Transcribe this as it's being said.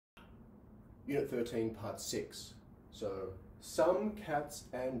Unit 13, Part 6. So, some cats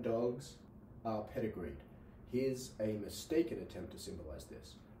and dogs are pedigreed. Here's a mistaken attempt to symbolize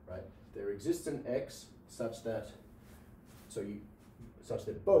this, right? There exists an X such that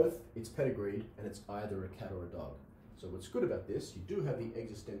both it's pedigreed and it's either a cat or a dog. So what's good about this, you do have the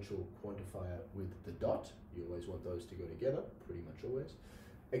existential quantifier with the dot. You always want those to go together, pretty much always.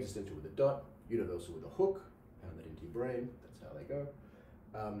 Existential with a dot, universal with a hook, pound that into your brain, that's how they go.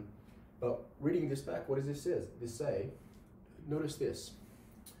 But reading this back, what does this say? Notice this.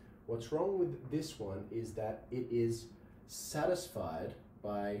 What's wrong with this one is that it is satisfied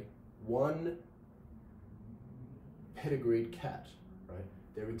by one pedigreed cat, right?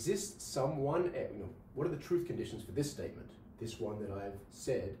 There exists some one, what are the truth conditions for this statement? This one that I've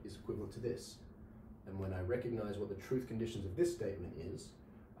said is equivalent to this. And when I recognize what the truth conditions of this statement is,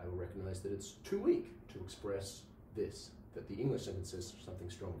 I will recognize that it's too weak to express this, that the English sentence says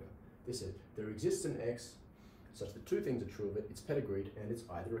something stronger. This is, there exists an X such that two things are true of it, it's pedigreed and it's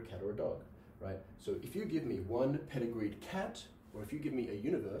either a cat or a dog, right? So if you give me one pedigreed cat, or if you give me a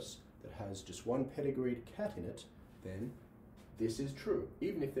universe that has just one pedigreed cat in it, then this is true,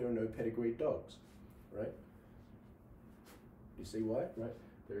 even if there are no pedigreed dogs, right? You see why, right?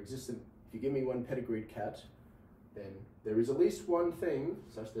 There exists, if you give me one pedigreed cat, then there is at least one thing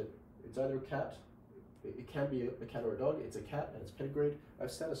such that it's either a cat, it can be a cat or a dog, it's a cat and it's pedigreed. I've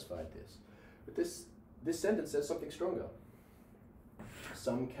satisfied this. But this sentence says something stronger.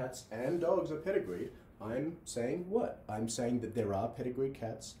 Some cats and dogs are pedigreed. I'm saying what? I'm saying that there are pedigreed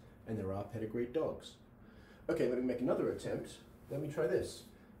cats and there are pedigreed dogs. Okay, let me make another attempt. Let me try this.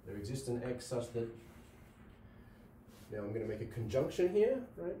 There exists an X such that, now I'm going to make a conjunction here,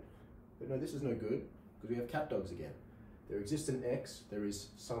 right? But no, this is no good because we have cat dogs again. There exists an X, there is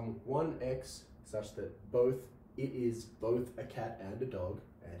some one X such that it is both a cat and a dog,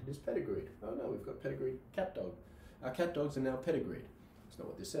 and it is pedigreed. Oh no, we've got pedigreed cat dog. Our cat dogs are now pedigreed. That's not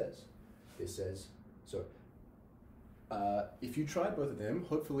what this says. This says, so if you tried both of them,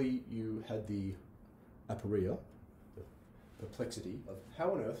 hopefully you had the aporia, the perplexity of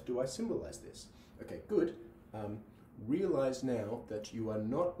how on earth do I symbolize this? Okay, good. Realize now that you are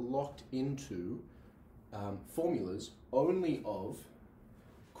not locked into formulas only of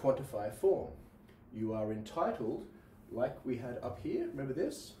quantifier form. You are entitled, like we had up here, remember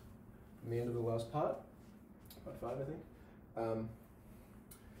this? From the end of the last part 5 I think.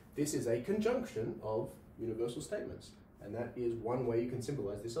 This is a conjunction of universal statements, and that is one way you can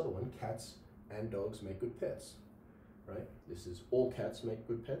symbolize this other one. Cats and dogs make good pets, right? This is all cats make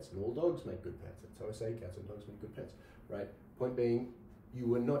good pets and all dogs make good pets. That's how I say cats and dogs make good pets, right? Point being,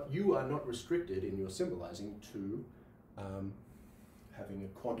 you are not restricted in your symbolizing to having a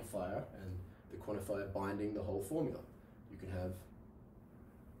quantifier and the quantifier binding the whole formula. You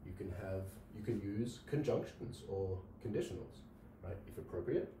can use conjunctions or conditionals, right, if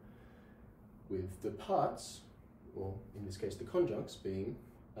appropriate, with the parts, or in this case the conjuncts, being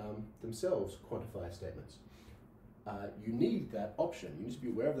themselves quantifier statements. You need that option. You need to be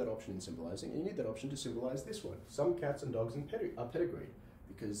aware of that option in symbolizing, and you need that option to symbolize this one. Some cats and dogs are pedigreed,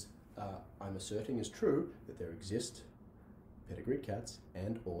 because I'm asserting is true that there exist pedigreed cats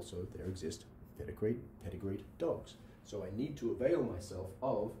and also there exist pedigreed dogs. So I need to avail myself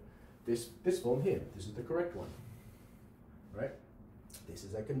of this form here. This is the correct one, right? This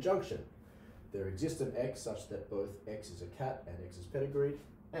is a conjunction. There exists an X such that both X is a cat and X is pedigreed,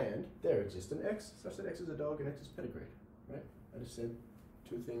 and there exists an X such that X is a dog and X is pedigreed, right? I just said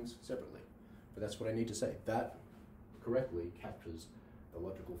two things separately, but that's what I need to say. That correctly captures the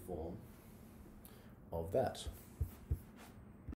logical form of that.